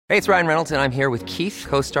Hey, it's Ryan Reynolds, and I'm here with Keith,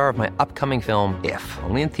 co-star of my upcoming film, If,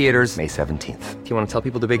 only in theaters May 17th. Do you want to tell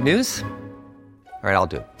people the big news? All right, I'll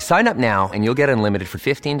do it. Sign up now and you'll get unlimited for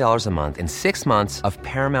 $15 a month and 6 months of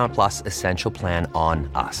Paramount Plus Essential Plan on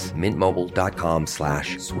us.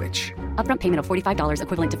 MintMobile.com/switch. Upfront payment of $45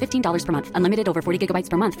 equivalent to $15 per month. Unlimited over 40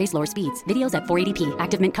 gigabytes per month. Face lower speeds. Videos at 480p.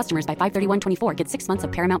 Active Mint customers by 531.24 get 6 months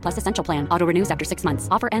of Paramount Plus Essential Plan. Auto renews after 6 months.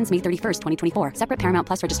 Offer ends May 31st, 2024. Separate Paramount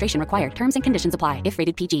Plus registration required. Terms and conditions apply if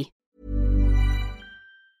rated PG.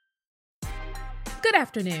 Good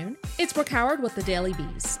afternoon. It's Brooke Howard with The Daily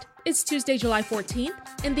Beast. It's Tuesday, July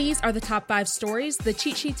 14th, and these are the top 5 stories the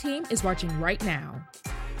Cheat Sheet team is watching right now.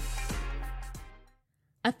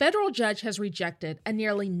 A federal judge has rejected a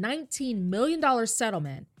nearly $19 million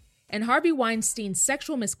settlement in Harvey Weinstein's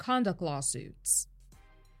sexual misconduct lawsuits.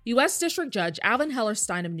 U.S. District Judge Alvin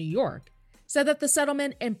Hellerstein of New York said that the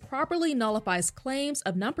settlement improperly nullifies claims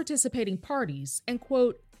of non-participating parties and,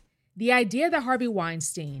 quote, the idea that Harvey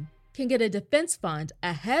Weinstein can get a defense fund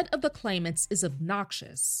ahead of the claimants is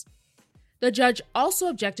obnoxious. The judge also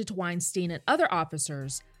objected to Weinstein and other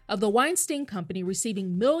officers of the Weinstein Company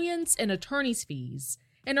receiving millions in attorney's fees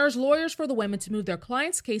and urged lawyers for the women to move their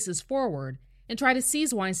clients' cases forward and try to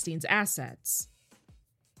seize Weinstein's assets.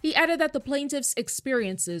 He added that the plaintiffs'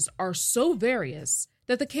 experiences are so various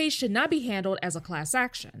that the case should not be handled as a class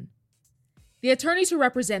action. The attorneys who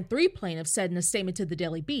represent 3 plaintiffs said in a statement to the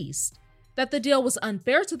Daily Beast that the deal was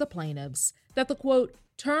unfair to the plaintiffs, that the, quote,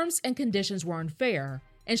 terms and conditions were unfair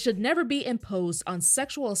and should never be imposed on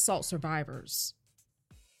sexual assault survivors.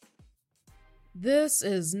 This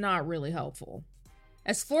is not really helpful.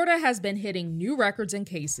 As Florida has been hitting new records in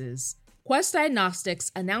cases, Quest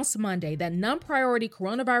Diagnostics announced Monday that non-priority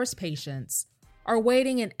coronavirus patients are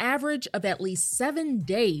waiting an average of at least 7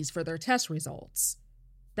 days for their test results.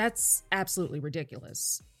 That's absolutely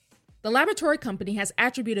ridiculous. The laboratory company has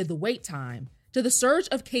attributed the wait time to the surge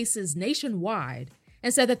of cases nationwide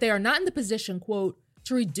and said that they are not in the position, quote,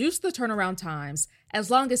 to reduce the turnaround times as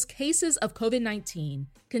long as cases of COVID-19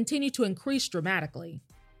 continue to increase dramatically.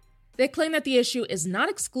 They claim that the issue is not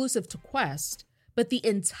exclusive to Quest, but the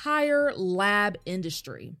entire lab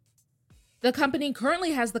industry. The company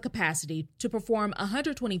currently has the capacity to perform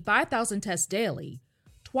 125,000 tests daily,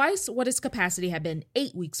 twice what its capacity had been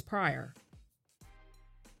 8 weeks prior.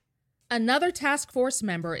 Another task force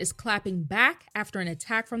member is clapping back after an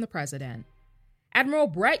attack from the president. Admiral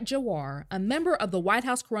Brett Giroir, a member of the White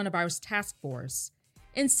House Coronavirus Task Force,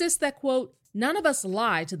 insists that, quote, none of us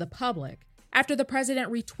lied to the public after the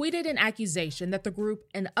president retweeted an accusation that the group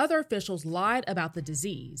and other officials lied about the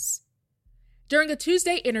disease. During a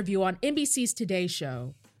Tuesday interview on NBC's Today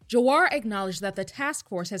Show, Giroir acknowledged that the task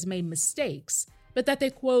force has made mistakes, but that they,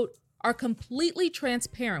 quote, are completely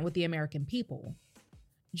transparent with the American people.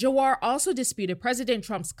 Giroir also disputed President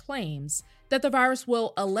Trump's claims that the virus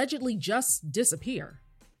will allegedly just disappear.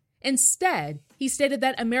 Instead, he stated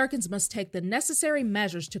that Americans must take the necessary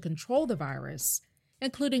measures to control the virus,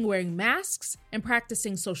 including wearing masks and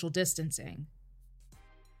practicing social distancing.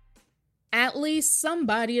 At least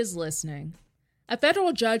somebody is listening. A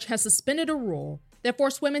federal judge has suspended a rule that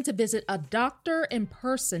forced women to visit a doctor in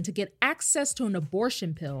person to get access to an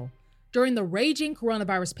abortion pill during the raging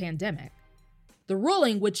coronavirus pandemic. The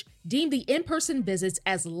ruling, which deemed the in-person visits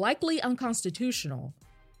as likely unconstitutional,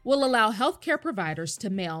 will allow healthcare providers to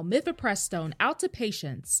mail mifepristone out to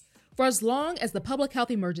patients for as long as the public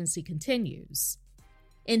health emergency continues.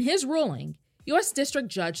 In his ruling, U.S. District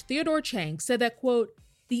Judge Theodore Chang said that, quote,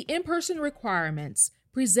 the in-person requirements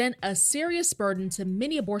present a serious burden to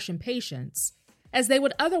many abortion patients, as they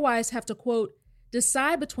would otherwise have to, quote,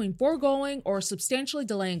 decide between foregoing or substantially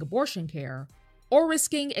delaying abortion care or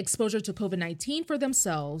risking exposure to COVID-19 for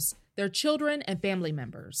themselves, their children, and family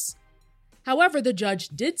members. However, the judge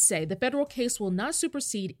did say the federal case will not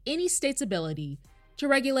supersede any state's ability to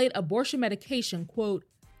regulate abortion medication, quote,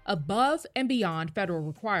 above and beyond federal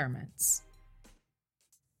requirements.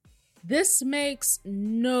 This makes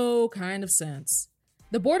no kind of sense.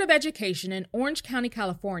 The Board of Education in Orange County,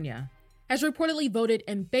 California, has reportedly voted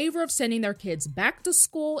in favor of sending their kids back to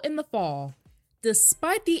school in the fall,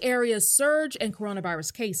 despite the area's surge in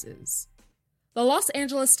coronavirus cases. The Los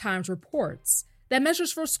Angeles Times reports that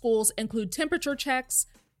measures for schools include temperature checks,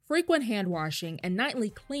 frequent hand washing, and nightly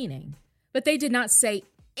cleaning, but they did not say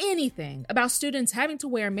anything about students having to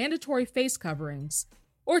wear mandatory face coverings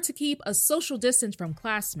or to keep a social distance from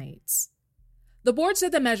classmates. The board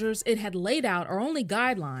said the measures it had laid out are only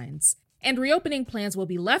guidelines, and reopening plans will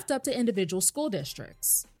be left up to individual school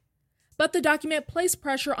districts. But the document placed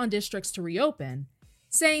pressure on districts to reopen,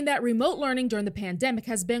 saying that remote learning during the pandemic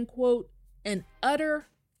has been, quote, an utter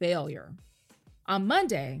failure. On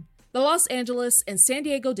Monday, the Los Angeles and San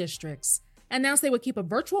Diego districts announced they would keep a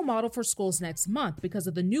virtual model for schools next month because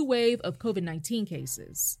of the new wave of COVID-19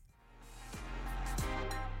 cases.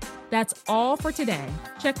 That's all for today.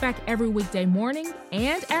 Check back every weekday morning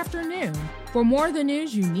and afternoon for more of the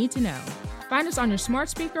news you need to know. Find us on your smart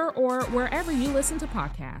speaker or wherever you listen to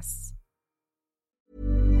podcasts.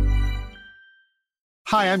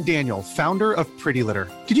 Hi, I'm Daniel, founder of Pretty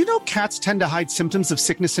Litter. Did you know cats tend to hide symptoms of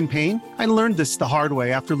sickness and pain? I learned this the hard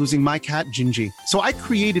way after losing my cat, Gingy. So I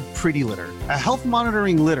created Pretty Litter, a health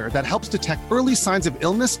monitoring litter that helps detect early signs of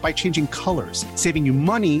illness by changing colors, saving you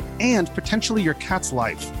money and potentially your cat's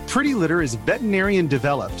life. Pretty Litter is veterinarian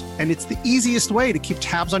developed, and it's the easiest way to keep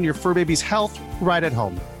tabs on your fur baby's health right at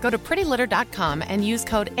home. Go to prettylitter.com and use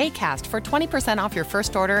code ACAST for 20% off your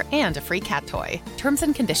first order and a free cat toy. Terms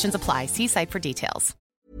and conditions apply. See site for details.